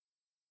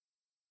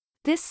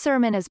This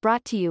sermon is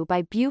brought to you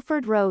by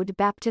Buford Road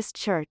Baptist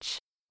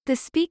Church. The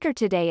speaker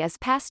today is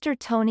Pastor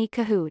Tony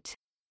Kohout.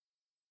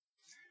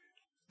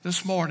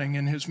 This morning,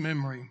 in his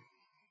memory,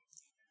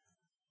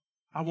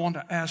 I want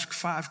to ask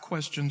 5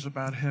 questions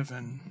about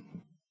heaven.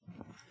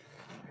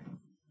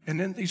 And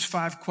in these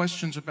 5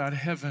 questions about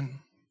heaven,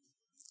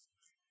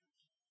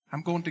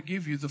 I'm going to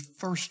give you the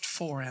first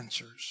 4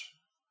 answers.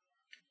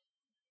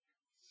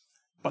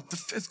 But the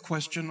 5th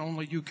question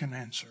only you can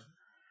answer.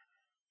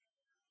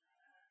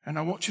 And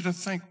I want you to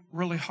think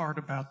really hard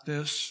about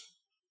this.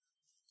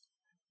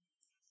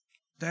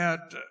 Dad,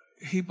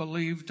 he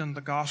believed in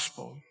the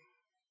gospel.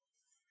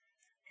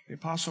 The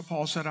Apostle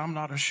Paul said, I'm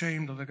not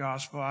ashamed of the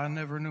gospel. I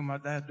never knew my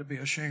dad to be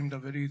ashamed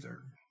of it either.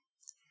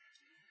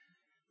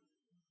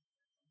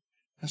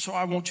 And so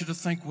I want you to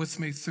think with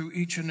me through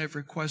each and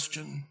every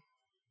question.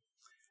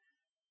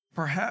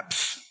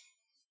 Perhaps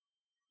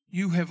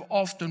you have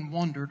often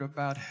wondered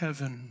about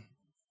heaven.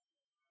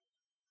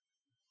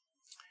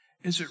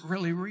 Is it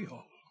really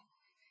real?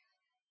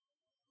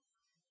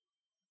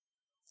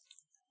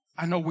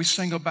 I know we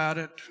sing about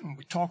it, and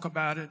we talk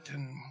about it,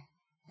 and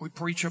we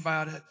preach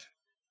about it.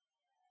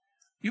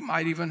 You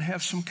might even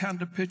have some kind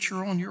of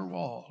picture on your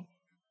wall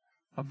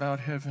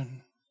about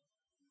heaven.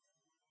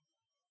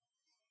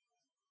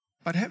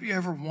 But have you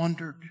ever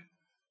wondered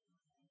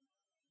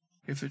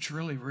if it's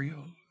really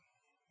real?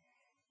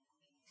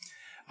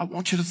 I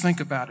want you to think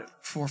about it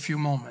for a few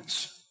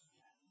moments,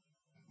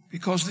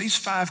 because these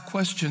 5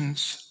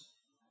 questions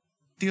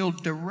deal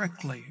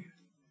directly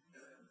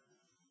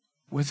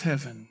with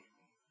heaven.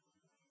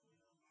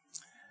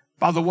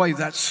 By the way,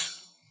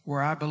 that's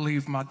where I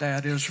believe my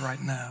dad is right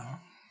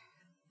now.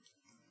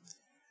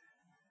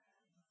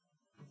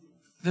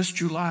 This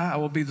July, I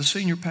will be the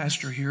senior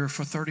pastor here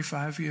for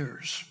 35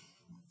 years.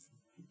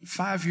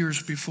 5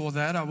 years before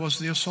that, I was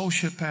the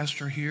associate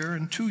pastor here,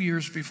 and 2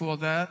 years before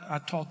that, I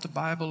taught the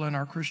Bible in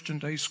our Christian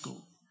day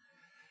school.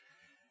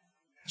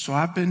 So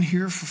I've been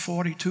here for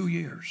 42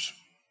 years.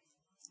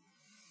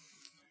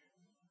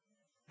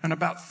 And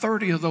about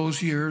 30 of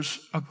those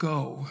years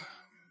ago,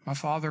 my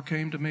father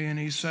came to me and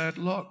he said,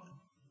 look,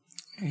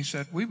 he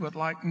said, we would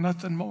like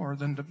nothing more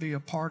than to be a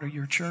part of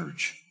your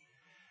church.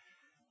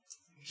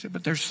 He said,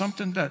 but there's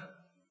something that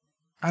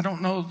I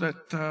don't know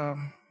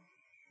that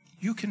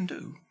you can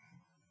do.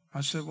 I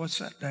said, what's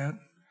that, Dad?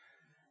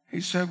 He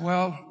said,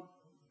 well,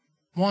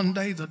 one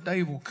day the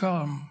day will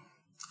come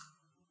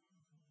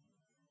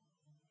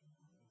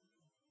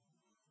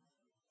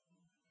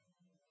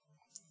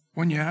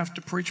when you have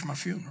to preach my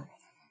funeral.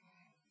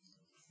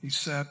 He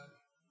said,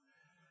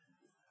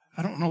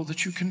 I don't know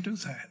that you can do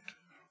that.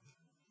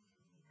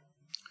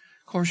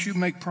 Of course, you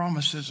make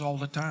promises all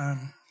the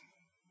time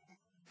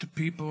to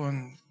people,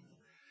 and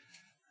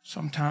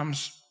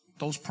sometimes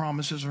those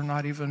promises are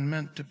not even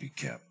meant to be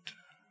kept.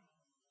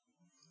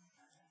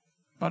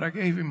 But I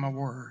gave him my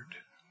word.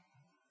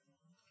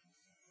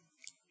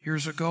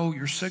 Years ago,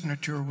 your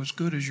signature was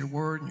good as your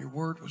word, and your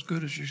word was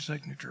good as your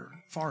signature.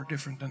 Far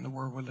different than the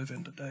world we live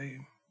in today.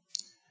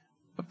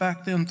 But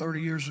back then, 30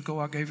 years ago,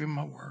 I gave him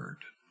my word.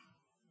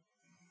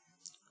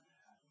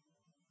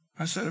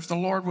 I said, if the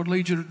Lord would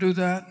lead you to do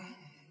that,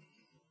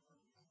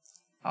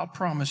 I'll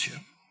promise you,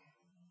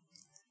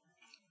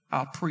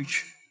 I'll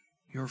preach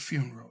your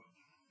funeral.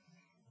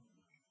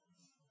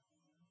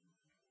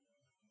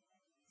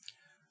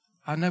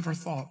 I never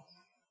thought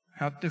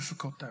how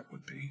difficult that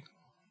would be.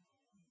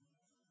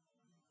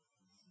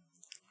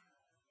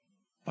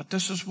 But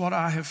this is what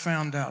I have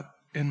found out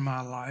in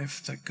my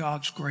life, that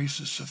God's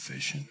grace is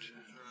sufficient.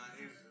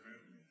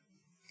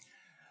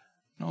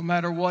 No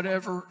matter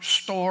whatever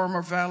storm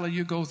or valley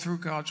you go through,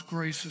 God's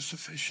grace is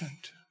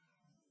sufficient.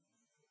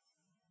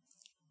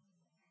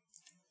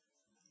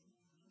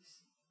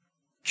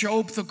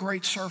 Job, the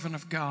great servant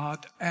of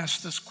God,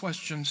 asked this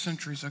question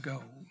centuries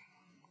ago.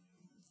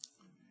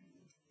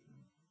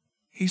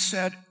 He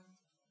said,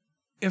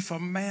 if a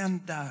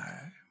man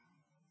die,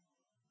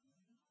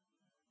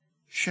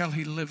 shall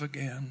he live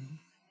again?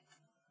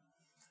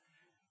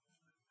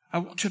 I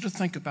want you to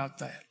think about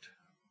that.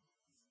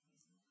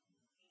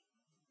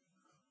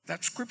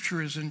 That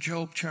scripture is in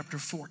Job chapter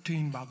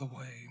 14, by the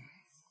way.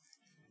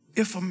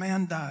 If a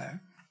man die,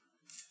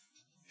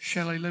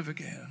 shall he live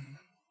again?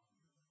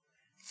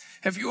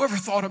 Have you ever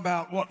thought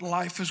about what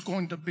life is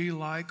going to be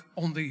like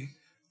on the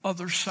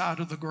other side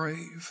of the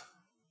grave?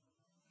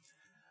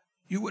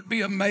 You would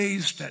be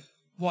amazed at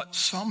what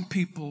some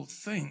people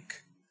think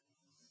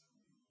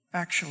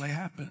actually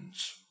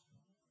happens.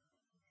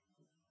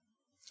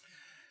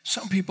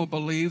 Some people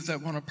believe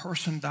that when a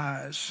person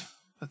dies,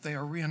 that they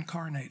are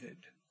reincarnated.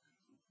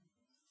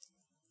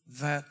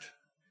 That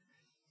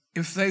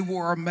if they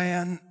were a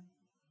man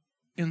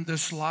in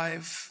this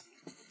life,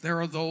 there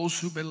are those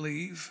who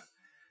believe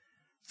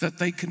that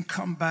they can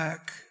come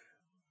back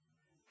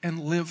and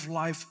live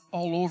life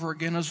all over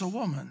again as a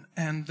woman.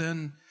 And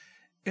then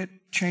it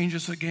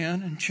changes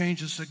again and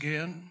changes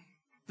again.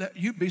 That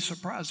you'd be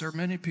surprised. There are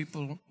many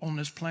people on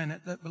this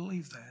planet that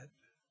believe that.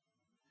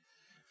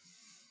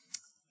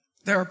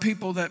 There are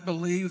people that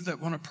believe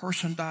that when a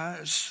person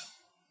dies,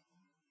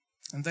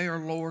 and they are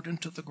lowered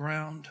into the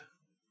ground,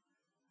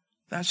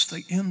 that's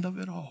the end of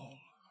it all.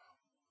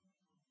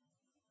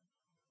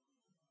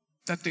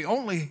 That the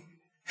only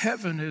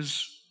heaven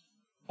is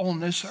on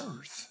this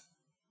earth.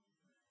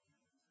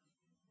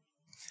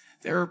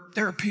 There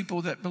are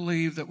people that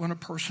believe that when a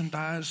person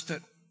dies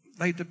that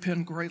they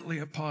depend greatly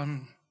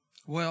upon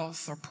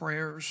wealth or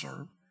prayers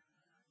or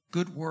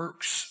good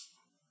works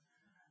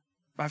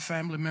by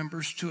family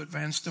members to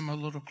advance them a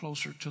little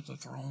closer to the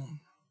throne.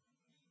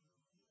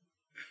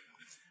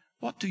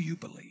 What do you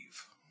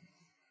believe?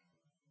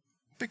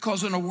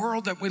 Because in a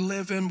world that we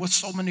live in with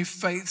so many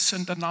faiths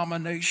and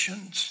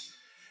denominations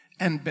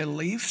and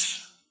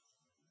beliefs,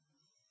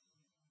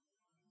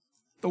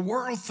 the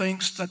world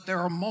thinks that there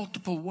are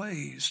multiple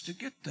ways to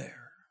get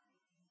there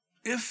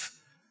if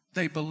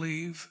they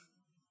believe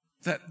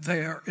that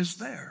there is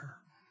there.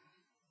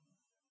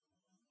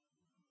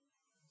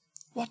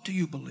 What do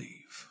you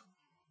believe?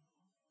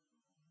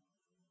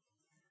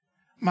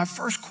 My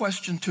first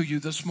question to you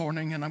this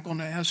morning, and I'm going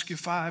to ask you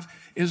 5,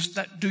 is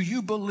that do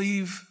you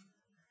believe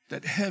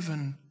that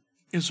heaven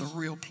is a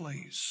real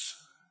place?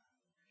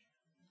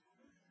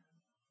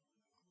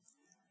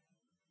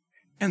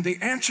 And the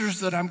answers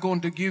that I'm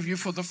going to give you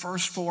for the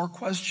first 4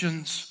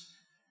 questions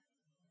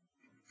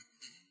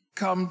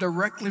come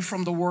directly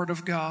from the Word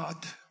of God.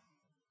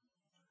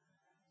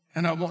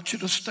 And I want you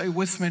to stay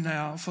with me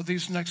now for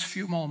these next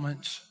few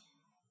moments.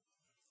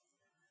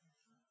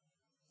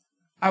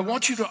 I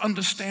want you to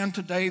understand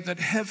today that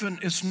heaven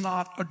is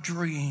not a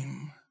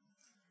dream.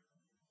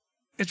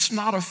 It's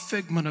not a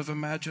figment of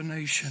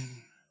imagination.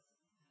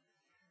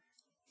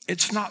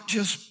 It's not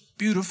just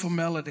beautiful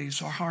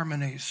melodies or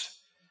harmonies.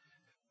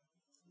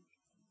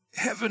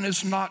 Heaven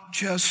is not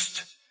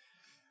just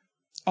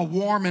a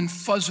warm and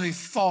fuzzy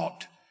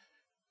thought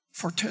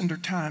for tender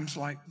times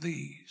like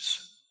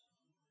these.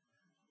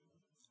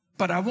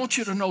 But I want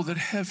you to know that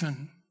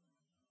heaven,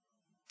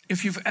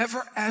 if you've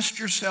ever asked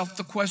yourself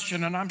the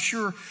question, and I'm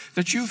sure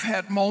that you've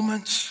had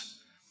moments,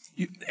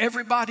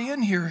 everybody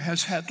in here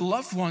has had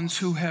loved ones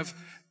who have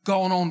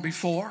gone on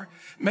before.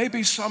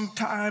 Maybe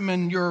sometime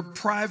in your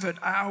private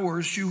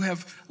hours you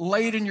have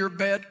laid in your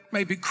bed,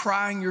 maybe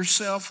crying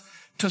yourself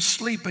to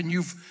sleep, and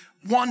you've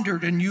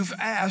wondered and you've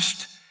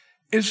asked,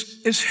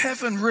 is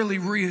heaven really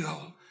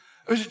real?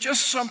 Or is it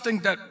just something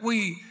that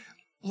we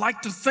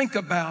like to think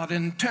about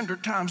in tender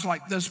times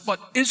like this, but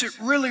is it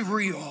really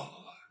real?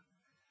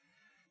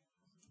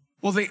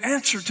 Well, the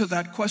answer to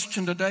that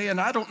question today,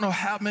 and I don't know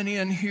how many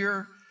in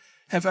here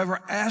have ever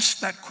asked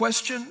that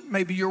question.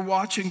 Maybe you're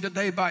watching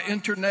today by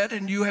internet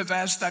and you have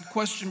asked that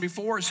question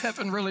before. Is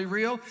heaven really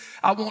real?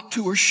 I want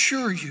to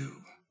assure you,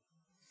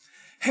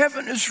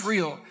 heaven is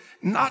real,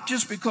 not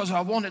just because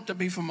I want it to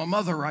be for my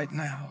mother right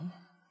now.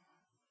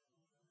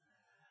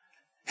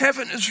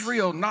 Heaven is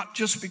real, not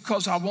just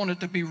because I want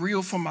it to be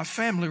real for my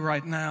family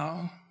right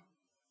now.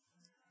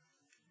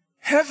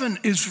 Heaven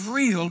is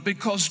real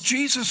because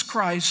Jesus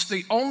Christ,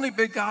 the only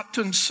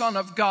begotten Son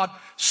of God,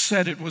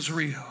 said it was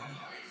real.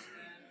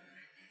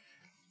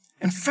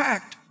 In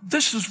fact,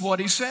 this is what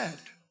he said.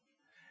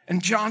 In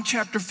John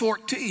chapter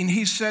 14,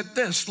 he said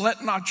this,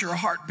 "Let not your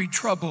heart be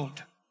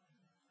troubled.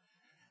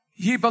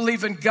 Ye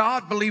believe in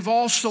God, believe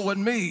also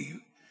in me.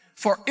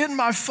 For in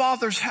my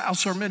Father's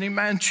house are many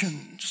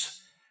mansions.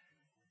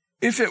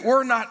 If it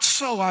were not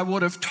so, I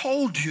would have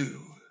told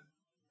you.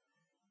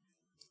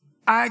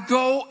 I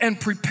go and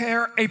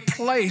prepare a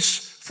place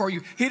for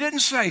you." He didn't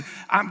say,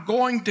 "I'm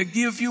going to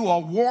give you a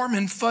warm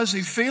and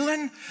fuzzy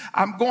feeling.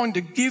 I'm going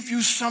to give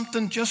you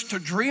something just to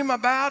dream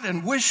about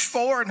and wish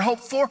for and hope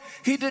for."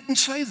 He didn't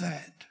say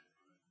that.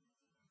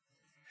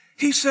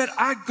 He said,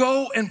 "I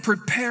go and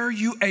prepare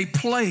you a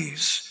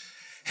place."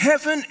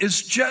 Heaven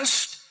is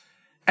just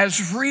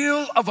as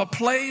real of a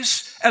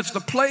place as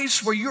the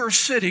place where you're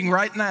sitting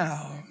right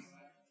now.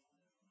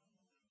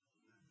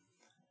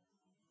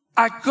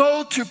 I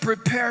go to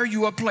prepare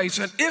you a place.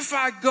 And if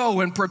I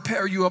go and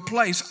prepare you a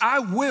place, I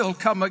will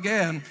come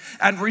again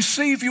and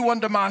receive you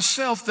unto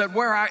myself, that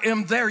where I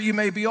am, there you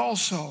may be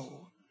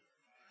also.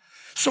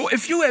 So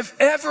if you have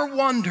ever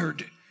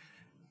wondered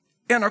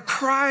in a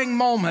crying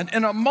moment,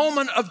 in a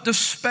moment of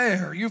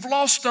despair, you've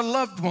lost a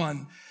loved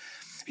one,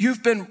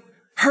 you've been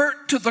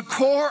hurt to the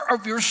core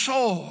of your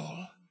soul,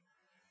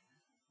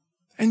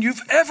 and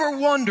you've ever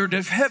wondered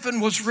if heaven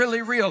was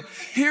really real,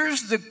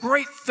 here's the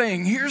great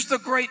thing. Here's the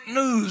great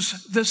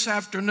news this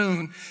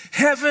afternoon.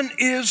 Heaven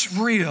is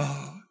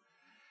real.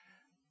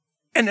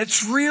 And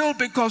it's real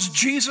because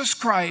Jesus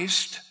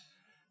Christ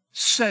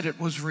said it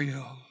was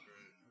real.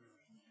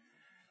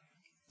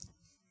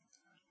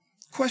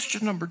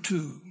 Question number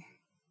 2.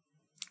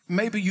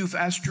 Maybe you've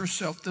asked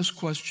yourself this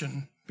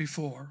question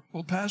before.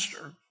 Well,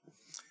 Pastor,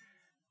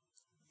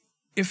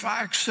 if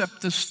I accept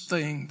this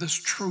thing, this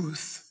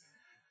truth,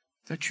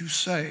 that you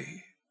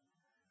say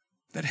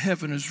that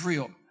heaven is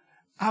real,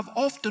 I've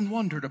often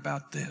wondered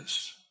about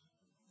this.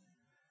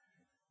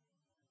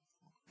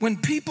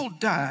 When people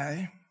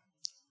die,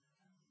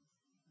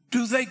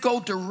 do they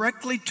go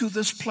directly to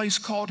this place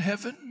called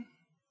heaven?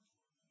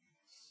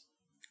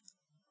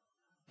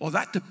 Well,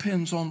 that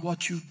depends on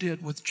what you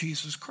did with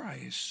Jesus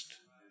Christ.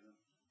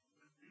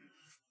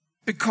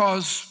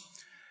 Because,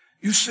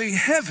 you see,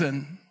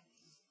 heaven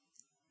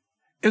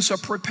is a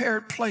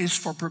prepared place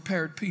for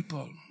prepared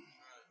people.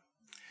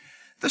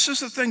 This is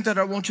the thing that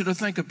I want you to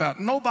think about.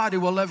 Nobody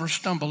will ever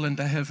stumble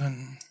into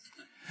heaven.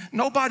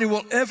 Nobody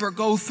will ever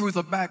go through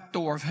the back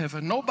door of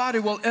heaven. Nobody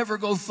will ever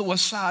go through a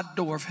side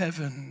door of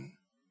heaven.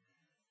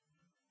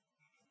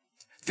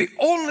 The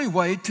only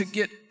way to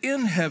get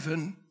in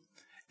heaven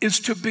is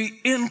to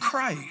be in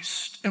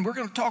Christ. And we're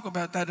going to talk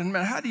about that in a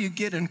minute. How do you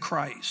get in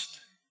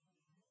Christ?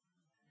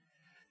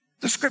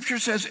 The scripture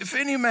says, if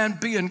any man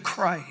be in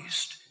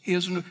Christ, he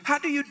is new. How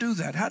do you do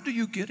that? How do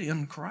you get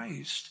in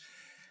Christ?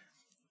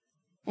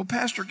 Well,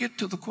 Pastor, get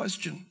to the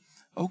question.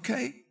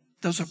 Okay,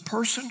 does a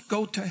person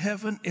go to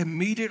heaven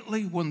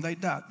immediately when they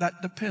die?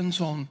 That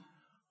depends on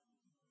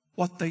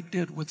what they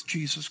did with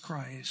Jesus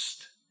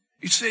Christ.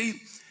 You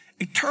see,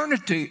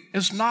 eternity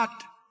is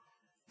not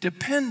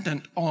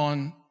dependent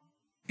on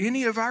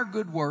any of our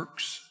good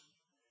works.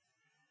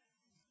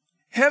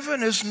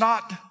 Heaven is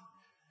not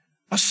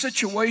a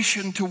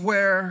situation to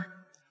where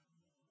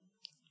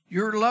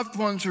your loved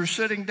ones are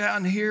sitting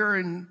down here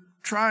and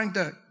trying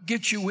to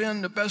get you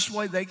in the best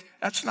way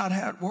that's not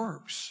how it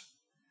works.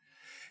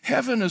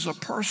 Heaven is a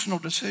personal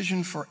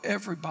decision for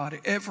everybody,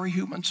 every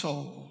human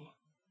soul.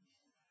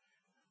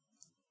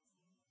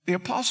 The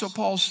Apostle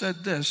Paul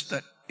said this,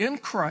 that in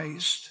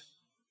Christ,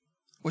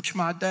 which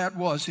my dad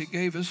was, he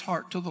gave his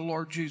heart to the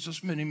Lord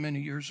Jesus many, many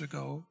years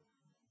ago.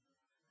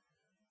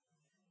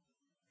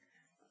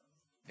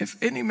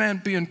 If any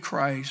man be in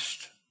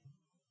Christ,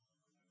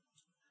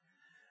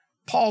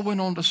 Paul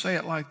went on to say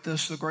it like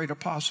this, the great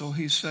apostle.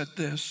 He said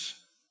this,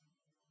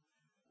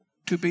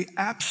 to be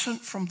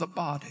absent from the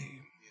body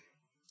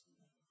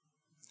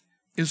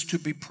is to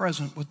be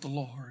present with the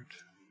Lord.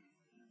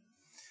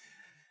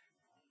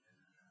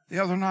 The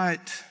other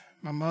night,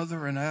 my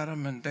mother and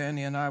Adam and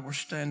Danny and I were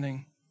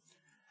standing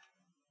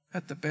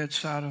at the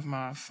bedside of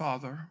my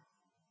father,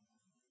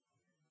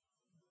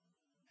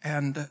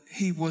 and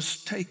he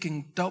was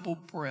taking double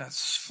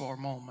breaths for a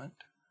moment.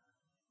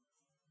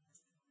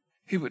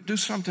 He would do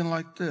something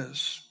like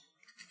this.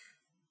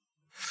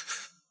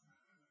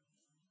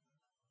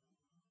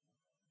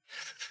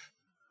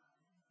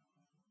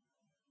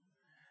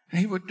 And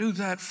he would do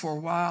that for a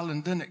while,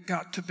 and then it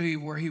got to be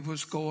where he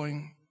was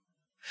going.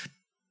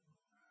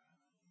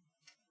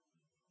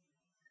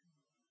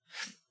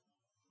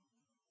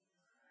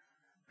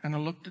 And I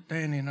looked at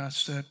Danny and I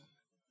said,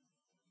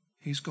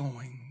 he's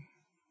going.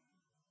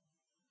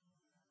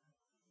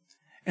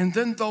 And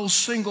then those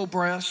single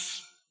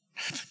breaths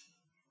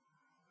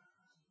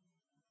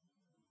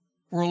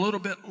were a little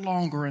bit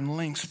longer in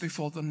lengths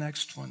before the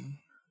next one.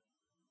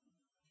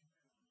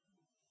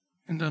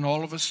 And then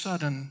all of a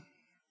sudden,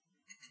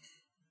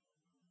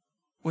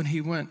 when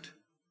he went,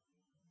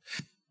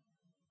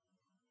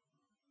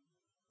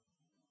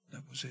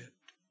 that was it.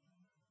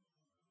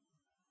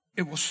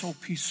 It was so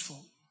peaceful.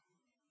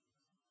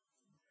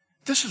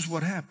 This is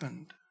what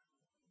happened.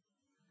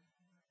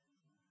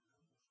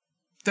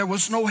 There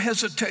was no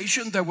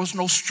hesitation. There was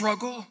no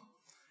struggle.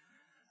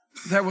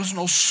 There was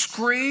no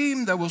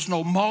scream. There was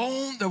no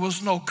moan. There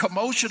was no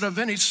commotion of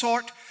any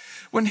sort.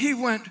 When he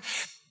went,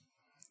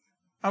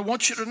 I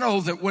want you to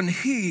know that when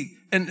he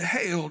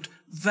inhaled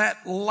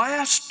that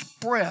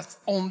last breath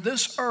on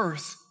this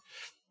earth,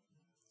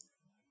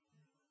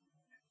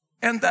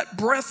 and that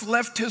breath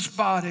left his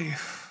body,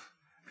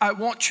 I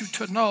want you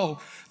to know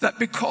that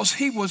because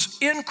he was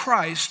in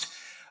Christ,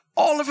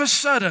 all of a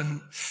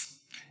sudden,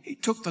 he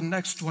took the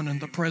next one in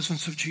the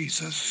presence of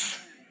Jesus.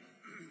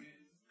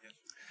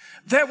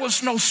 There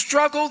was no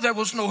struggle. There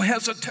was no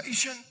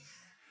hesitation.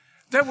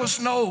 There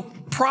was no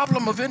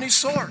problem of any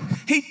sort.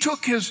 He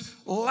took his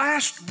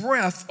last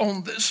breath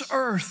on this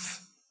earth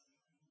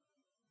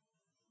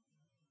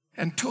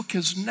and took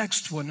his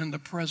next one in the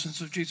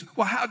presence of Jesus.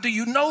 Well, how do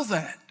you know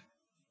that,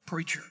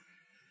 preacher?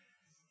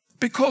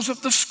 Because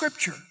of the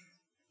scripture.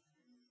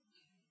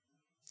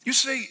 You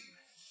see,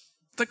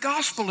 the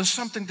gospel is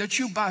something that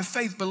you by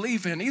faith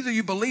believe in. Either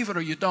you believe it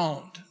or you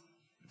don't.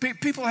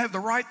 People have the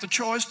right, the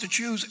choice to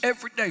choose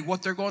every day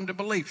what they're going to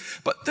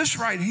believe. But this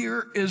right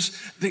here is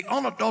the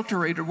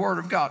unadulterated Word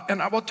of God.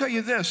 And I will tell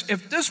you this,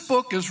 if this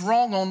book is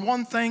wrong on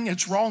one thing,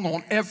 it's wrong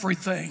on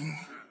everything.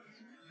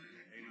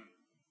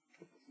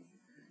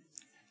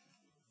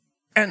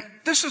 And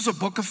this is a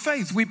book of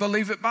faith. We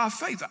believe it by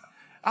faith.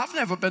 I've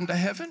never been to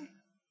heaven,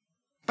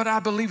 but I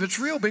believe it's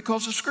real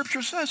because the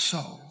scripture says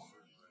so.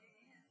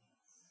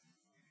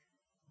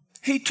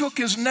 He took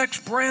his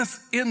next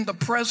breath in the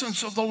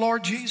presence of the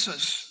Lord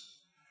Jesus.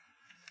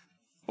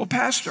 Well,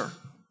 Pastor,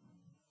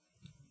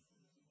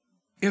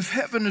 if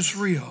heaven is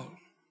real,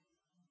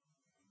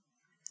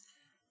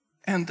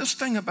 and this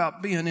thing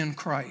about being in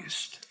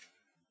Christ,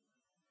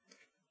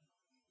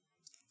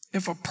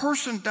 if a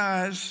person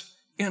dies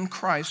in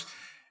Christ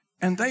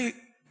and they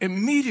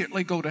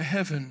immediately go to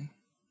heaven,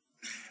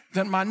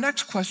 then my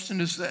next question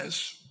is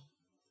this.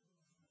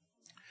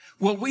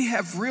 Will we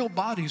have real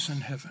bodies in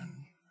heaven?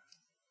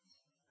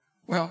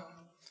 Well,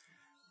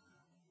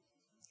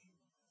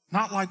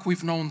 not like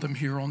we've known them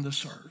here on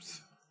this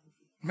earth.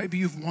 Maybe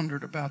you've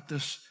wondered about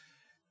this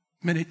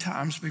many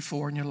times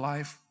before in your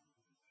life.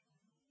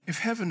 If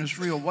heaven is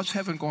real, what's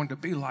heaven going to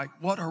be like?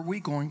 What are we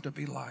going to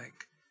be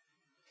like?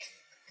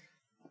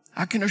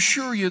 I can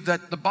assure you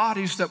that the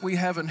bodies that we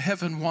have in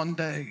heaven one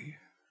day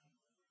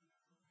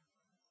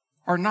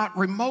are not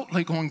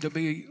remotely going to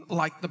be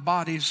like the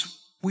bodies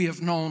we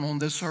have known on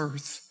this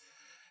earth.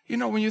 You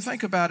know, when you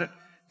think about it,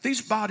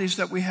 these bodies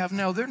that we have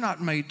now, they're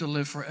not made to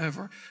live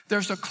forever.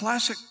 There's a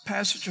classic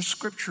passage of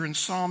Scripture in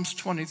Psalms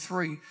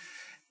 23,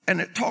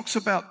 and it talks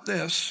about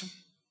this.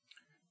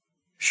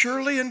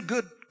 Surely in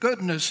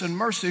goodness and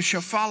mercy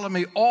shall follow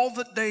me all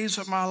the days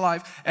of my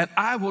life, and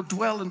I will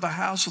dwell in the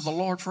house of the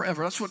Lord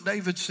forever. That's what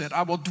David said.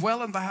 I will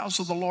dwell in the house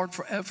of the Lord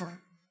forever.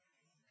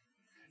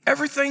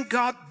 Everything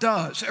God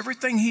does,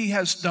 everything He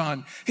has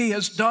done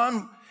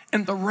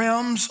in the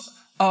realms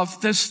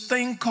of this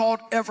thing called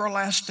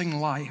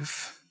everlasting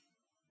life.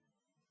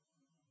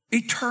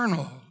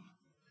 Eternal.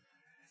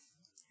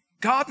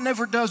 God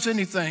never does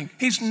anything.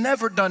 He's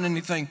never done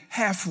anything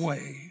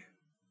halfway.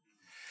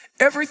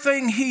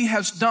 Everything He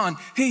has done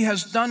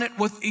it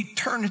with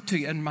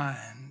eternity in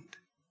mind.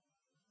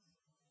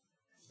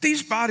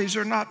 These bodies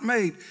are not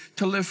made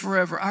to live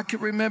forever. I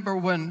can remember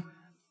when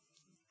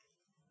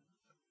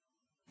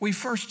we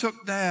first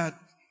took Dad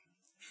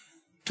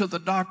to the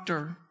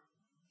doctor.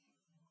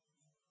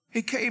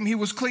 He came, he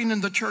was cleaning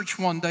the church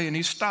one day, and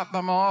he stopped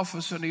by my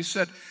office and he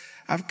said,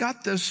 I've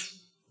got this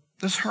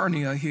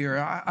hernia here.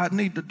 I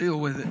need to deal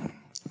with it.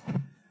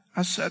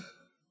 I said,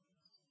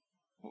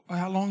 well,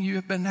 how long you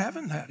have been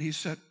having that? He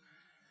said,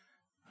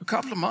 a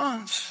couple of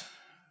months.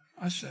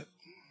 I said,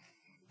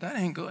 that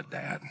ain't good,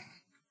 Dad.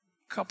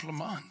 A couple of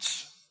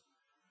months.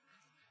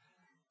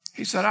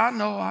 He said, I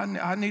know,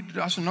 I need to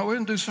do. I said, no, we're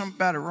going to do something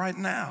about it right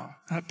now.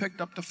 And I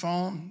picked up the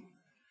phone.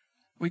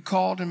 We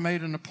called and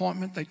made an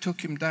appointment. They took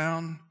him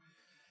down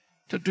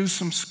to do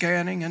some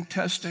scanning and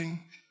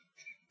testing.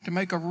 To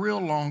make a real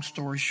long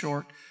story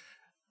short,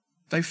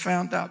 they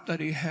found out that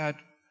he had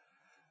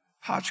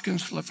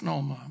Hodgkin's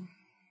lymphoma,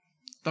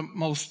 the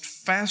most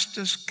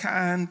fastest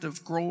kind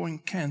of growing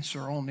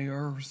cancer on the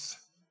earth.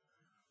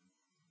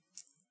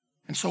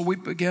 And so we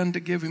began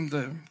to give him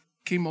the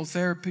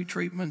chemotherapy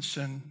treatments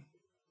and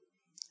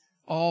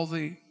all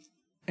the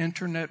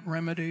internet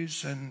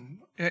remedies and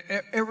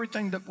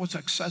everything that was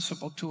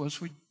accessible to us.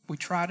 We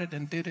tried it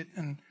and did it.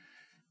 And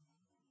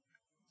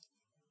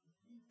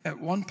at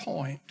one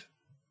point,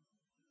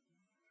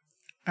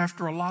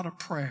 after a lot of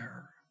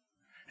prayer,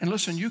 and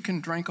listen, you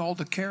can drink all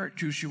the carrot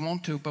juice you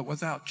want to, but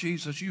without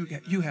Jesus,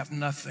 you have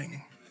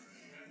nothing.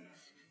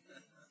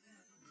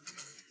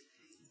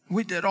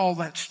 We did all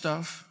that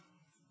stuff.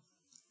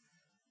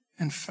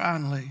 And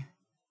finally,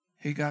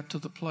 he got to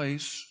the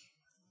place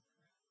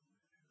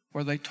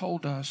where they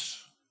told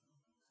us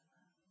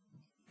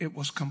it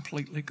was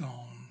completely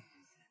gone.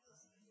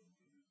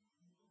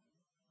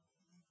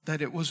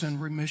 That it was in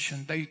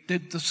remission. They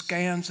did the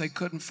scans, they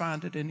couldn't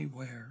find it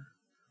anywhere.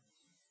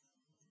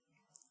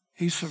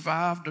 He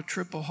survived a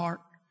triple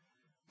heart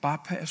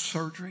bypass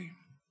surgery.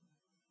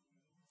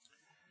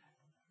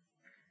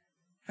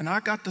 And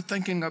I got to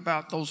thinking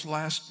about those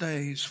last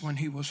days when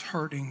he was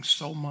hurting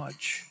so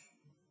much.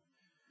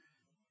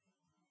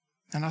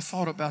 And I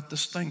thought about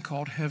this thing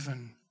called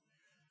heaven.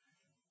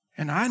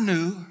 And I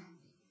knew,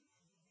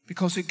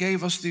 because He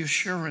gave us the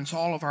assurance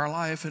all of our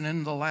life and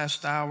in the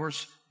last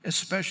hours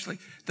especially,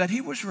 that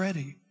He was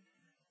ready.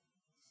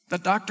 The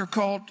doctor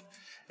called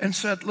and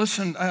said,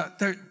 listen,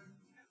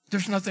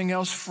 there's nothing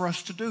else for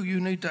us to do. You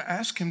need to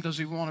ask Him, does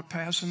He want to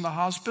pass in the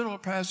hospital or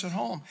pass at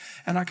home?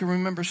 And I can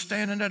remember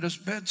standing at His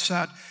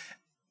bedside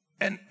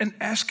and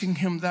asking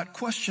Him that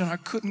question. I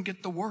couldn't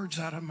get the words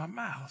out of my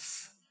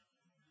mouth.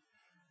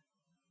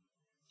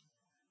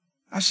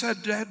 I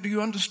said, Dad, do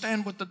you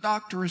understand what the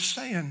doctor is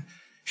saying?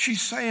 She's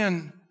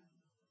saying,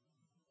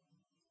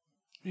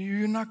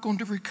 you're not going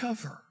to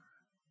recover.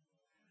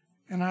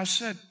 And I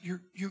said,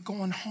 you're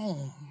going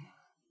home.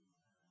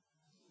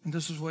 And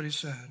this is what he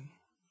said.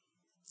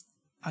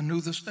 I knew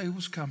this day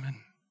was coming.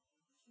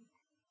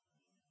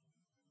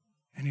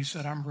 And he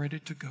said, I'm ready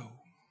to go.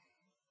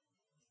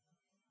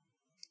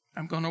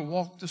 I'm going to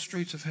walk the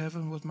streets of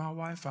heaven with my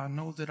wife. I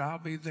know that I'll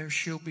be there.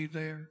 She'll be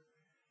there.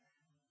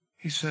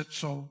 He said,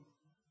 so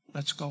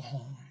let's go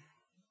home.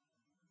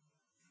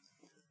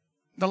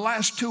 The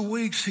last 2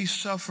 weeks, he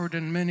suffered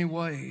in many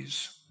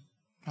ways.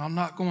 I'm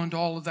not going into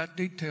all of that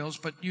details,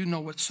 but you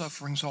know what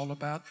suffering's all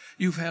about.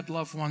 You've had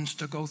loved ones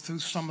to go through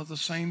some of the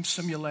same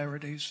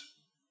similarities.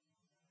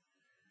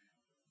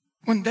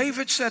 When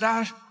David said,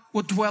 I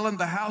will dwell in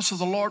the house of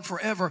the Lord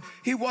forever,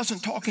 he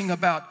wasn't talking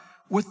about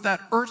with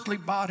that earthly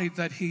body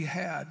that he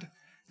had.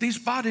 These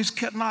bodies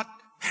cannot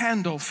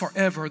handle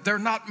forever. They're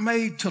not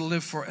made to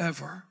live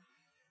forever.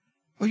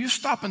 Well, you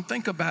stop and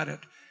think about it.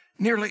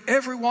 Nearly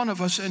every one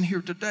of us in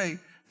here today,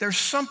 there's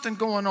something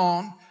going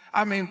on.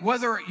 I mean,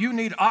 whether you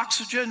need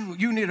oxygen,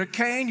 you need a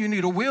cane, you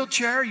need a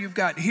wheelchair, you've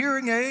got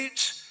hearing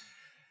aids,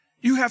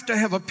 you have to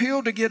have a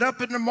pill to get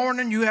up in the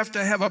morning, you have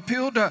to have a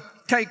pill to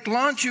take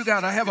lunch. You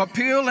got to have a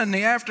pill in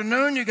the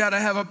afternoon. You got to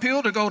have a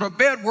pill to go to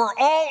bed. We're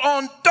all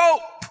on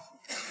dope.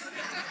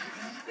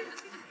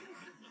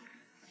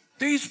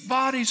 These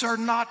bodies are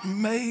not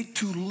made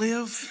to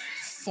live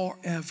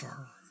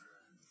forever.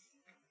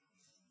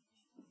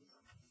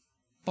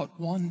 But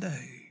one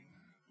day,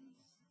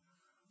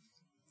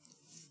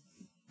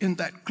 in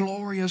that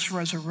glorious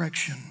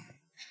resurrection,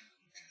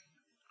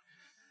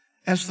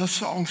 as the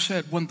song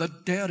said, when the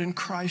dead in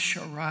Christ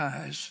shall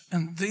rise,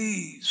 and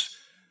these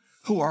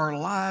who are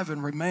alive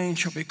and remain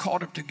shall be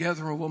caught up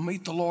together and will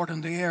meet the Lord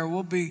in the air,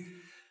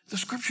 the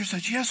scripture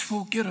says, yes,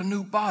 we'll get a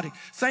new body.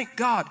 Thank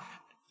God.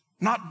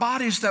 Not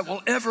bodies that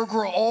will ever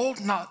grow old,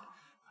 not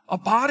a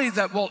body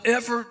that will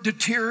ever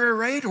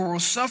deteriorate or will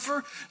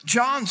suffer.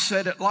 John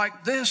said it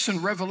like this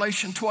in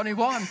Revelation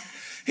 21.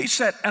 He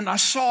said, and I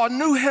saw a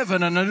new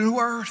heaven and a new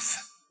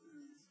earth.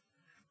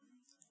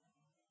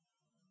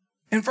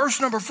 In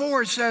verse number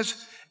 4, it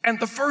says, and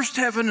the first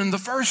heaven and the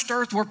first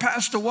earth were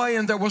passed away,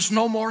 and there was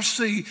no more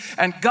sea.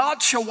 And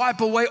God shall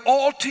wipe away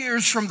all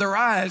tears from their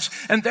eyes,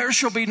 and there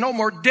shall be no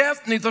more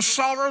death, neither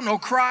sorrow, nor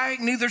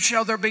crying, neither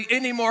shall there be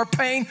any more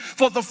pain,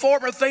 for the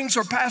former things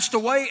are passed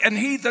away. And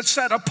he that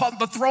sat upon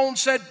the throne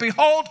said,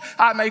 behold,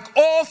 I make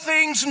all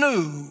things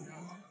new.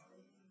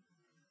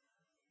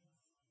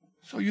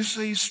 So you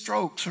see,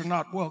 strokes are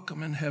not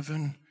welcome in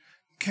heaven.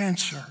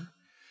 Cancer,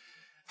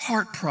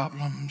 heart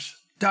problems,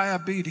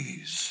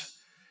 diabetes.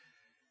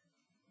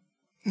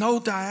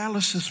 No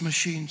dialysis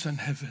machines in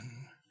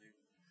heaven.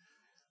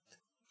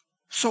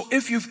 So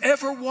if you've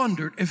ever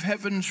wondered if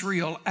heaven's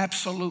real,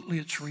 absolutely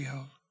it's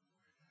real.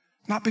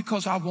 Not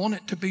because I want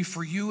it to be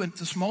for you at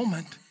this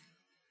moment,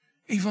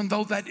 even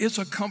though that is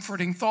a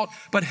comforting thought,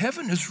 but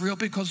heaven is real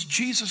because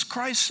Jesus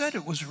Christ said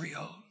it was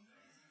real.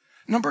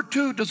 Number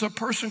 2, does a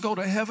person go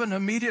to heaven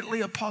immediately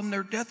upon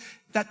their death?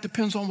 That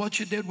depends on what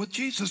you did with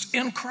Jesus.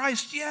 In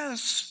Christ,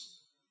 yes.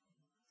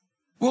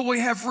 Will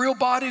we have real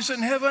bodies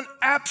in heaven?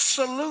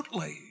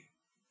 Absolutely.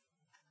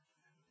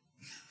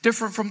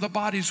 Different from the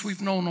bodies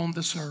we've known on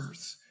this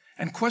earth.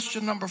 And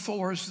question number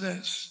 4 is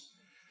this.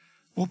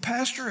 Well,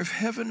 Pastor, if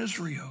heaven is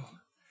real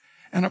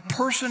and a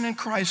person in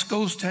Christ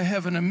goes to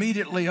heaven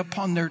immediately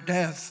upon their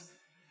death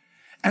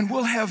and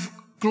will have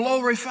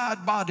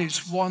glorified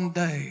bodies one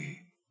day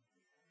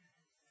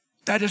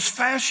that is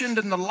fashioned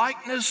in the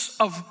likeness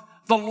of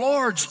the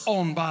Lord's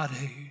own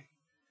body,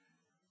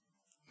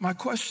 my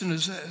question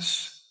is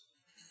this.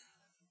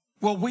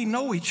 Well, we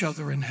know each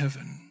other in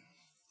heaven.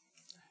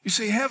 You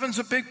see, heaven's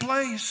a big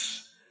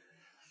place.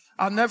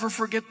 I'll never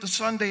forget the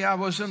Sunday I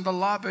was in the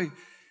lobby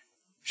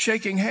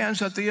shaking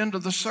hands at the end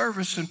of the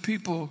service, and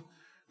people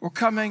were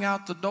coming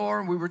out the door,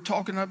 and we were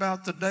talking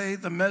about the day,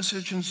 the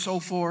message, and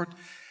so forth.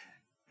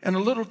 And a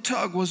little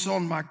tug was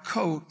on my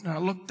coat, and I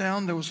looked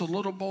down, there was a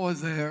little boy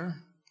there,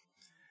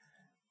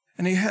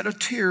 and he had a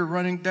tear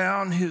running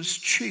down his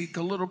cheek,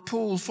 a little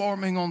pool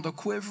forming on the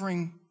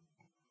quivering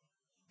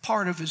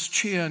part of his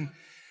chin.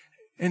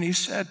 And he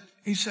said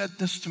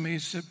this to me. He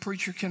said,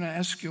 preacher, can I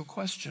ask you a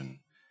question?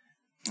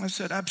 I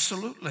said,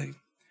 absolutely.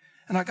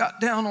 And I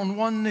got down on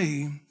one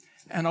knee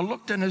and I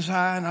looked in his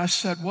eye and I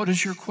said, what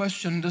is your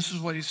question? This is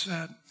what he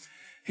said.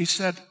 He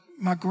said,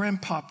 my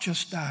grandpop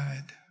just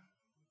died.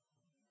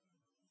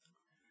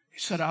 He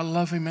said, I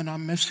love him and I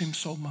miss him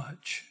so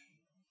much.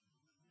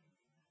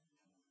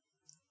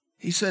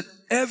 He said,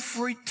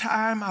 every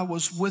time I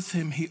was with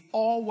him, he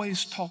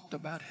always talked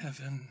about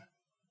heaven.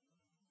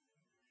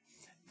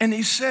 And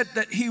he said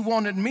that he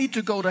wanted me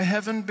to go to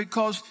heaven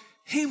because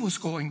he was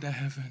going to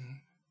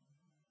heaven.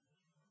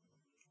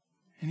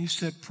 And he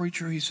said,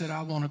 preacher, he said,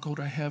 I want to go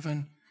to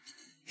heaven.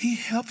 He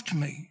helped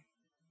me.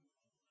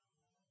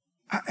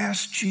 I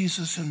asked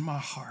Jesus in my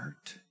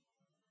heart.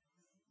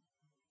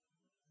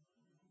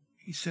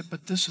 He said,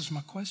 but this is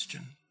my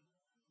question.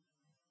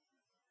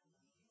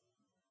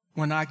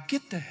 When I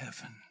get to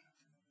heaven,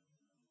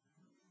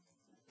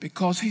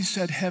 because he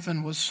said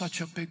heaven was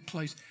such a big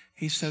place,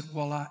 he said,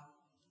 will I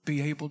be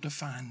able to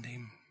find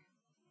him?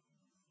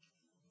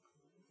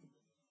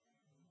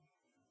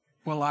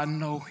 Will I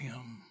know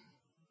him?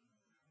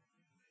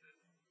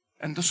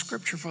 And the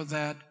scripture for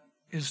that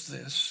is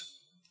this.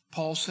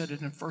 Paul said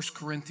it in 1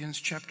 Corinthians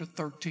chapter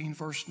 13,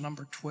 verse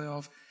number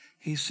 12.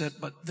 He said,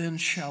 but then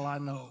shall I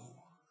know,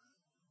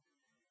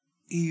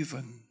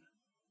 even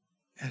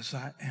as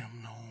I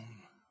am known.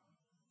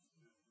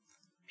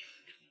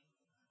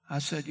 I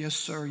said, yes,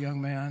 sir, young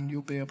man,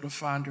 you'll be able to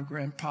find your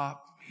grandpop.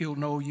 He'll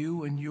know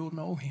you and you'll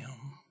know him.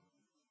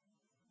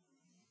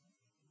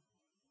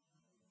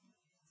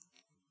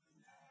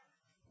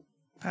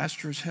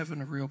 Pastor, is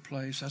heaven a real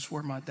place? That's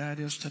where my dad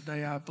is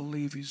today. I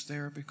believe he's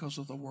there because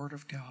of the Word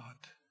of God.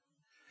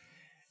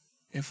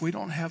 If we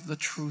don't have the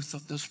truth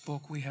of this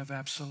book, we have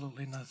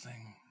absolutely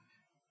nothing.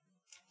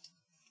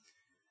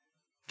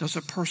 Does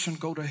a person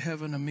go to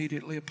heaven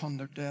immediately upon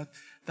their death?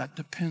 That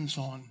depends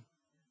on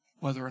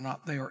whether or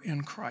not they are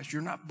in Christ.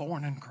 You're not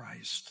born in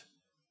Christ.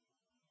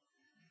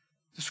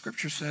 The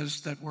scripture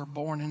says that we're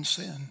born in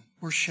sin.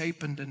 We're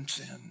shapen in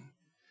sin.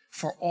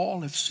 For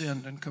all have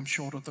sinned and come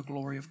short of the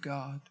glory of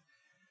God.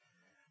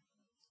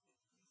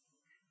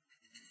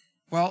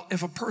 Well,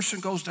 if a person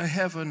goes to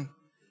heaven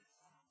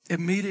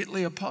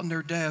immediately upon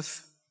their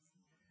death,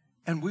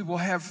 and we will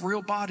have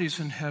real bodies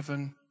in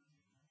heaven,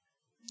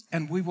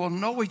 and we will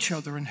know each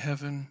other in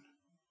heaven,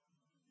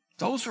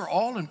 those are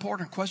all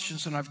important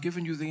questions, and I've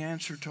given you the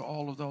answer to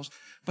all of those.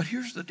 But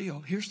here's the deal.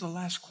 Here's the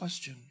last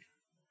question,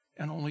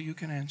 and only you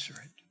can answer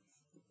it.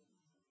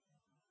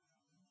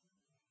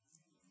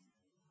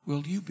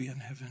 Will you be in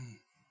heaven?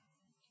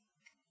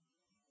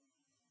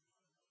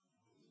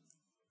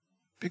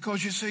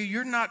 Because you see,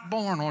 you're not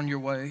born on your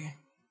way.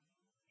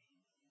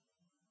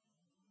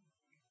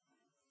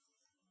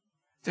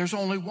 There's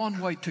only one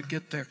way to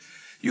get there.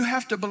 You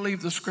have to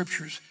believe the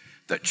scriptures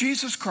that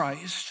Jesus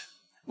Christ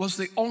was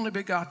the only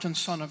begotten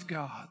Son of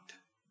God.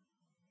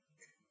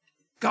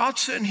 God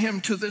sent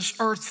him to this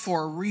earth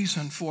for a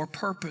reason, for a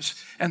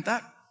purpose. And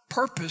that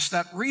purpose,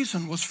 that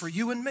reason was for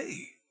you and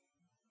me.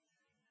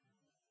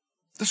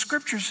 The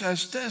scripture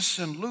says this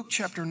in Luke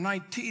chapter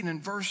 19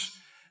 and verse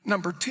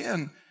number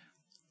 10.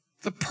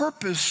 The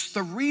purpose,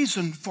 the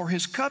reason for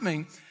his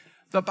coming,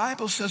 the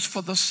Bible says,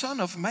 for the Son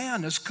of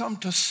Man has come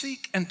to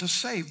seek and to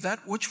save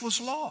that which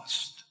was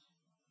lost.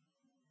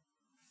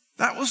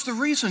 That was the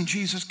reason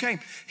Jesus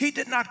came. He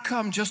did not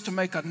come just to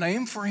make a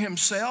name for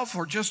himself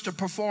or just to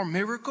perform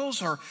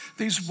miracles or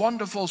these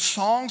wonderful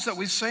songs that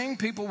we sing.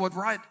 People would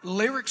write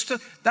lyrics to.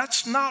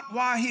 That's not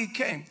why he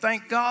came.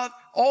 Thank God,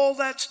 all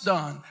that's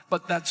done,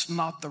 but that's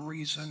not the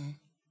reason.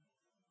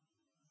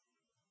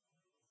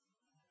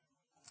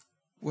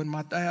 When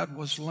my dad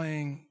was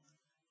laying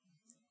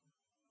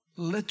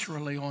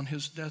literally on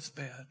his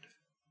deathbed,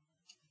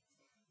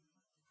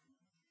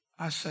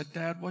 I said,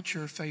 Dad, what's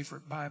your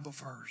favorite Bible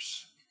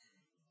verse?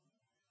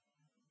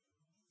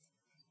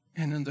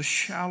 And in the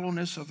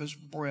shallowness of his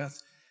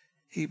breath,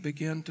 he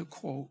began to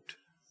quote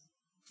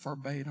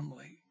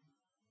verbatimly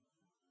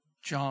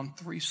John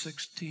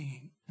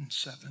 3:16 and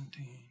 17.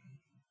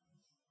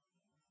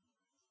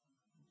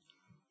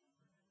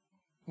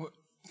 Well,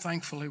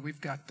 thankfully,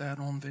 we've got that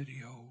on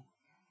video.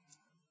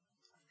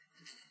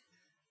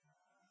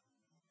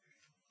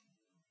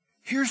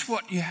 Here's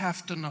what you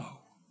have to know,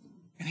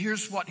 and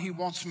here's what he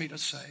wants me to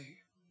say.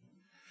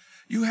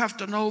 You have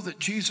to know that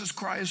Jesus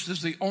Christ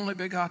is the only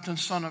begotten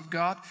Son of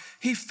God.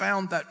 He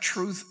found that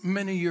truth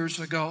many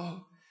years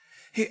ago.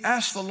 He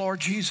asked the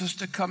Lord Jesus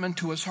to come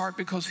into his heart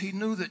because he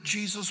knew that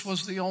Jesus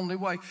was the only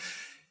way.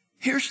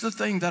 Here's the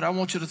thing that I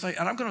want you to think,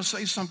 and I'm going to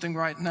say something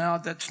right now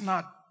that's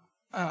not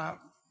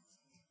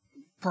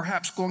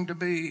perhaps going to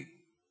be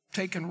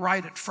taken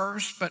right at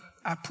first, but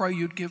I pray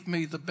you'd give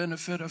me the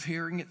benefit of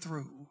hearing it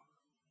through.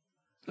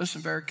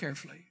 Listen very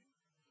carefully.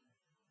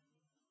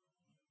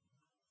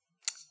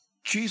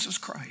 Jesus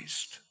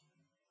Christ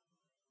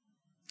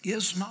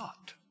is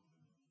not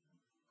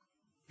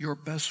your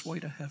best way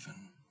to heaven.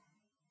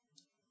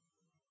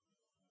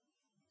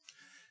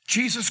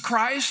 Jesus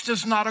Christ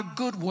is not a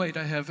good way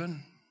to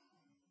heaven.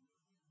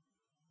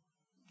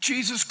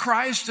 Jesus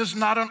Christ is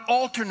not an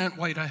alternate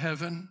way to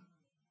heaven.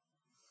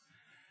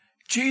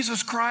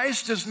 Jesus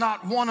Christ is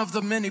not one of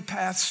the many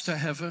paths to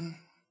heaven.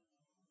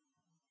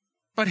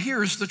 But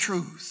here's the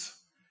truth.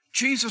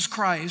 Jesus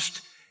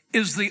Christ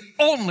is the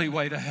only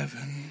way to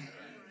heaven.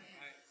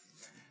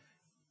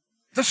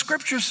 The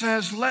scripture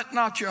says, let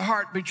not your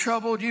heart be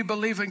troubled. You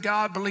believe in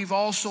God, believe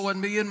also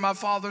in me. In my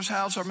Father's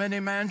house are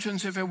many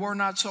mansions. If it were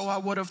not so, I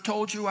would have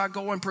told you. I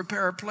go and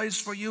prepare a place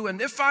for you.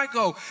 And if I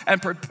go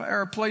and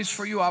prepare a place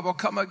for you, I will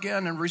come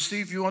again and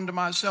receive you unto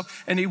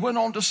myself. And he went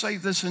on to say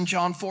this in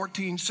John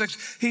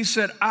 14:6. He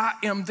said, I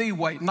am the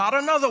way, not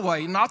another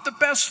way, not the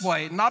best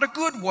way, not a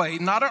good way,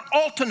 not an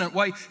alternate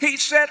way. He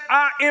said,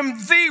 I am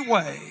the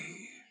way,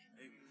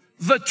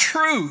 the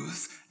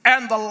truth,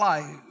 and the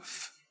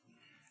life.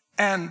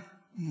 And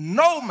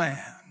no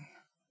man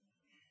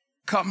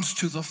comes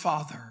to the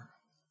Father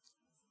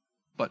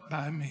but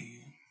by me.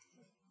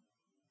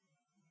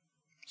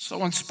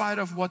 So in spite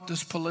of what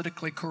this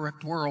politically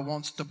correct world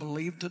wants to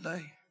believe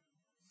today,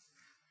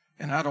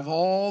 and out of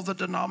all the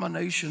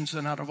denominations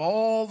and out of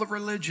all the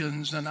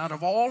religions and out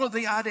of all of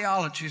the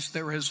ideologies,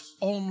 there is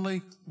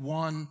only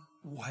one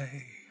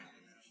way.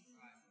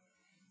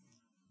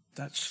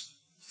 That's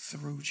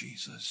through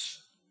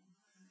Jesus.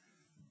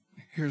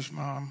 Here's,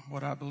 Mom,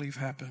 what I believe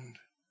happened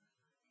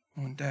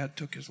when Dad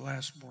took his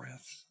last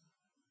breath.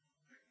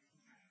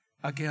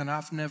 Again,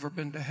 I've never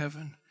been to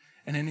heaven.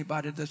 And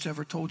anybody that's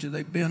ever told you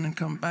they've been and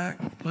come back,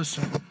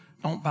 listen,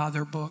 don't buy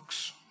their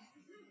books.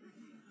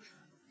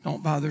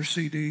 Don't buy their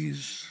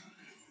CDs.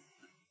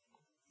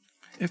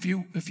 If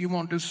you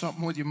want to do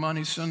something with your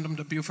money, send them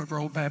to Buford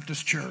Road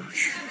Baptist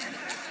Church.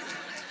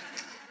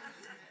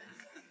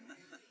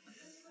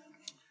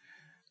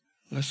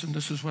 Listen,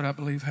 this is what I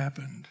believe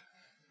happened.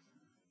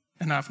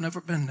 And I've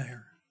never been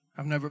there.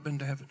 I've never been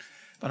to heaven.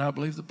 But I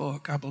believe the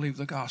book. I believe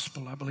the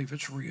gospel. I believe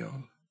it's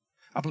real.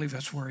 I believe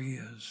that's where he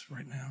is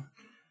right now.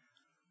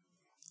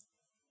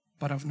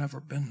 But I've never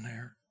been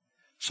there.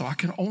 So I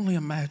can only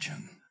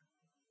imagine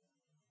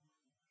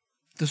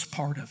this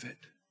part of it.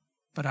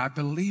 But I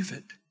believe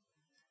it.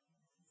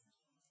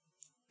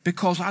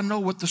 Because I know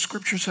what the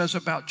scripture says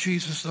about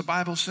Jesus. The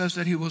Bible says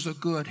that he was a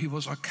good, he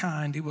was a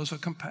kind, he was a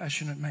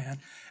compassionate man.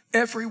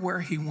 Everywhere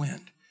he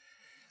went,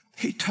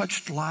 he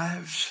touched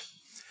lives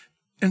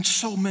in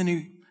so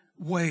many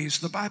ways.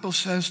 The Bible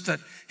says that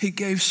he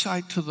gave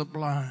sight to the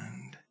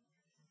blind.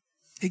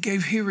 He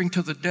gave hearing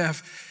to the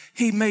deaf.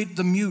 He made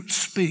the mute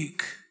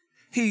speak.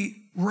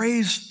 He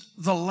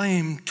raised the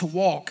lame to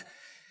walk.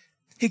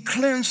 He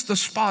cleansed the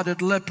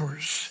spotted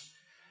lepers.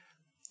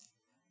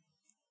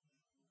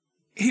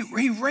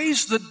 He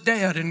raised the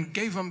dead and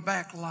gave them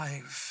back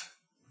life.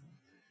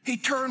 He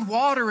turned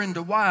water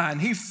into wine.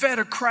 He fed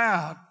a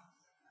crowd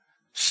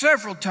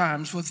several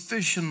times with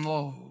fish and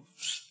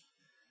loaves.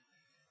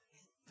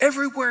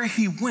 Everywhere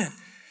he went,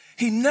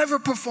 he never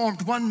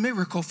performed one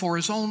miracle for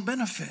his own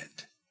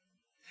benefit.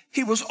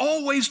 He was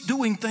always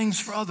doing things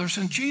for others,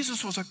 and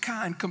Jesus was a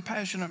kind,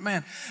 compassionate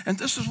man. And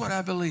this is what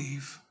I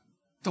believe.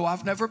 Though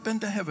I've never been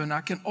to heaven,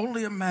 I can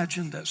only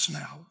imagine this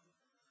now.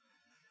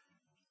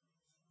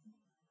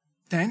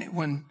 Danny,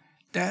 when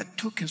Dad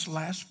took his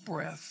last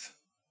breath,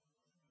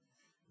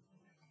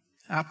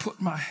 I put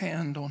my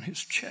hand on his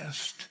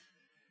chest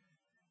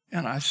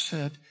and I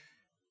said,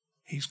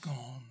 he's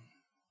gone.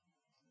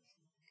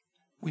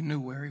 We knew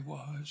where he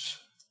was.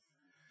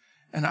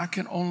 And I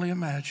can only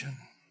imagine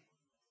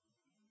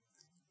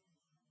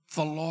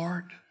the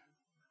Lord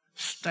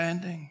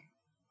standing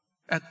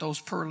at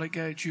those pearly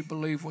gates. You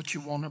believe what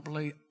you want to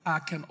believe. I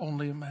can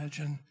only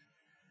imagine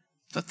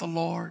that the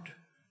Lord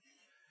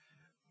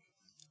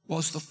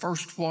was the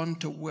first one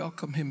to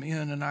welcome him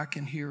in, and I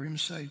can hear him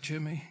say,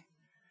 Jimmy,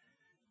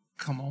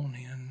 come on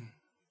in.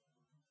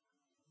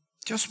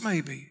 Just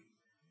maybe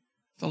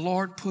the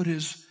Lord put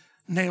his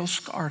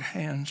nail-scarred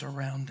hands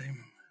around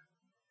him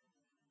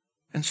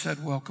and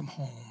said, welcome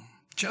home.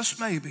 Just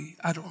maybe,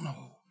 I don't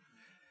know.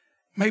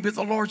 Maybe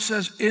the Lord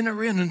says,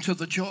 enter into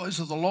the joys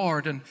of the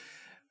Lord. And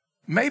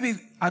maybe,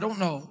 I don't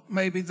know,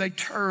 maybe they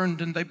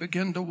turned and they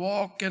began to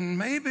walk, and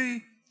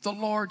maybe the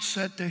Lord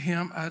said to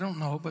him, I don't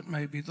know, but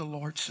maybe the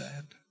Lord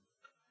said,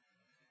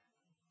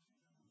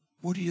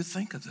 what do you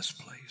think of this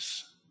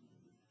place?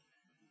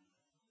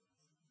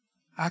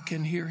 I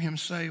can hear him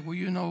say, well,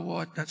 you know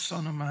what? That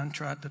son of mine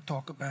tried to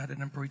talk about it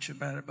and preach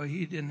about it, but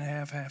he didn't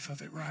have half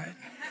of it right.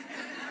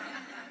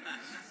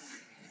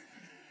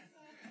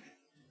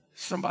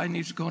 Somebody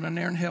needs to go in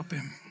there and help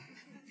him.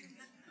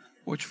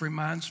 Which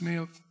reminds me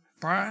of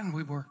Brian.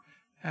 We were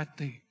at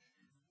the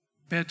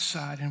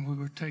bedside and we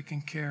were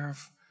taking care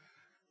of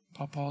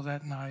Papa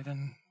that night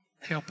and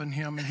helping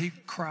him, and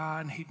he'd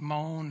cry and he'd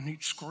moan and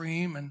he'd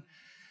scream, and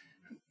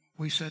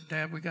we said,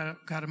 Dad, we got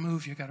to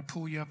move you, got to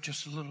pull you up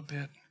just a little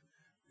bit.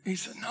 He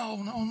said,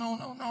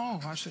 no.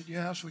 I said,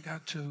 yes, we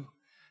got to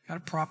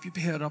prop your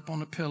head up on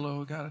the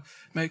pillow. We got to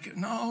make it.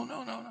 No.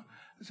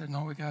 I said,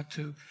 no, we got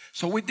to.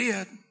 So we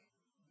did.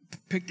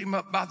 Picked him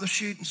up by the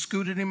sheet and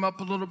scooted him up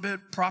a little bit,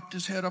 propped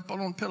his head up on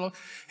the pillow.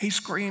 He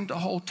screamed the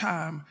whole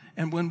time.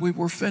 And when we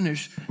were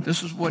finished,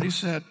 this is what he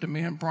said to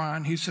me and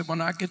Brian. He said,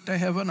 when I get to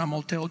heaven, I'm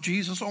going to tell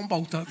Jesus on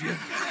both of you.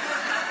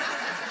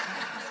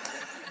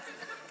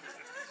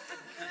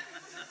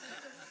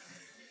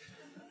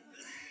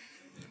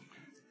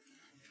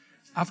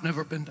 I've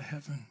never been to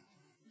heaven.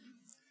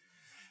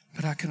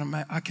 But I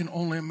can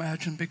only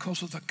imagine,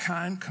 because of the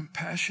kind,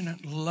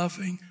 compassionate,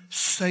 loving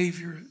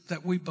Savior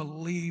that we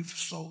believe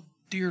so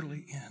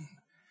dearly in,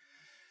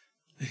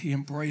 that he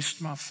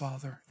embraced my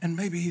father. And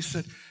maybe he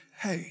said,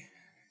 hey,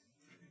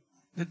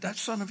 did that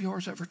son of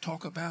yours ever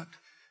talk about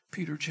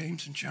Peter,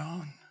 James, and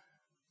John?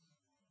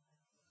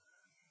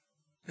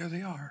 There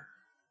they are.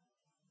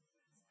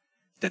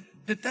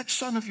 Did that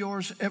son of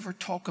yours ever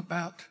talk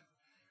about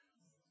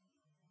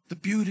the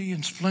beauty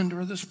and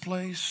splendor of this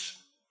place?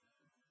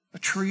 A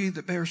tree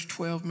that bears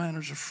 12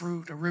 manners of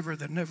fruit, a river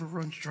that never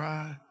runs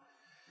dry.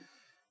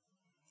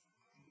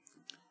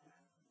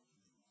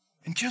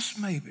 And just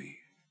maybe,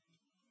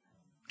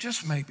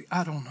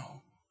 I don't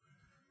know,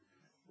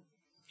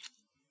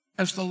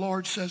 as the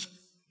Lord says,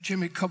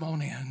 Jimmy, come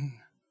on in.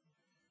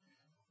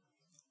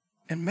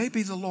 And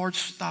maybe the Lord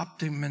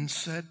stopped him and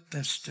said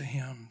this to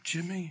him,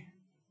 Jimmy,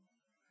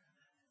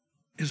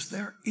 is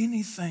there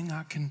anything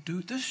I can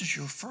do? This is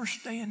your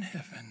first day in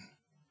heaven.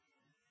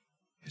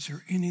 Is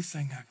there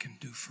anything I can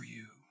do for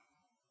you?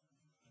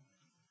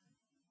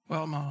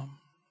 Well, Mom,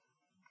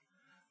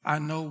 I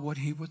know what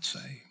he would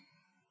say.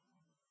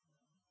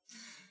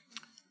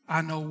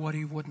 I know what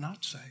he would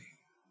not say.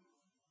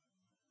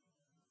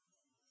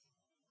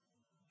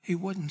 He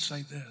wouldn't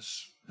say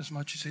this, as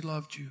much as he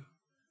loved you,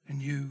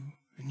 and you,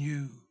 and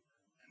you,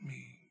 and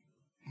me,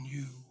 and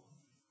you.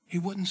 He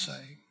wouldn't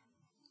say,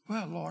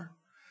 well, Lord,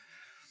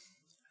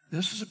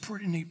 this is a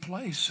pretty neat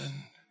place, and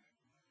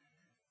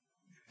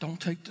don't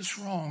take this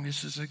wrong.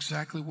 This is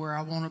exactly where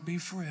I want to be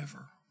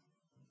forever.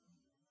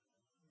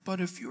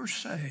 But if you're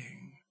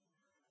saying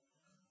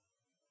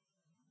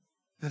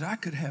that I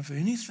could have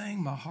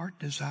anything my heart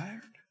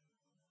desired,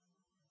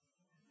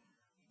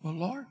 well,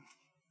 Lord,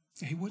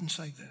 he wouldn't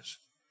say this.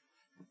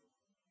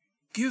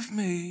 Give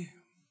me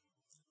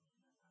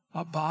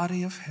a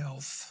body of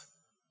health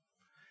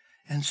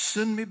and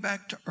send me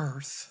back to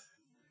earth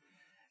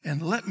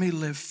and let me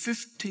live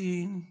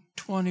 15,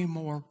 20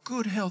 more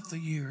good, healthy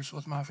years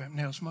with my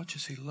family. Now, as much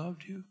as he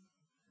loved you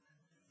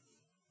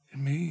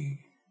and me,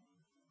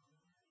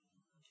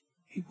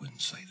 he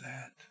wouldn't say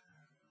that.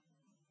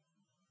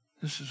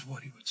 This is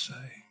what he would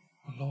say.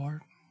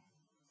 Lord,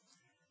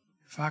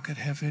 if I could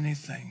have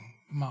anything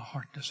my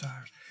heart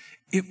desires,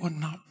 it would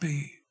not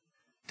be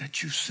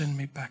that you send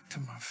me back to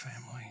my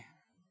family,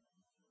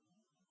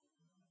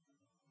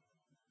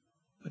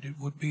 but it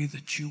would be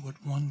that you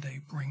would one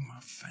day bring my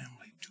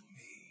family to me.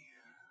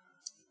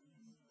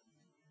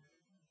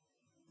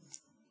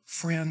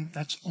 Friend,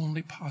 that's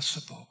only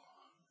possible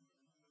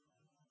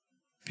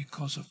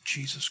because of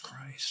Jesus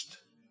Christ.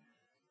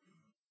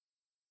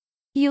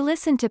 You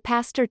listen to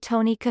Pastor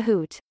Tony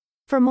Kohout.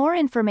 For more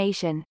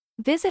information,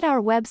 visit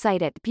our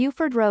website at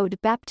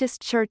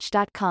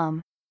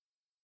BufordRoadBaptistChurch.com.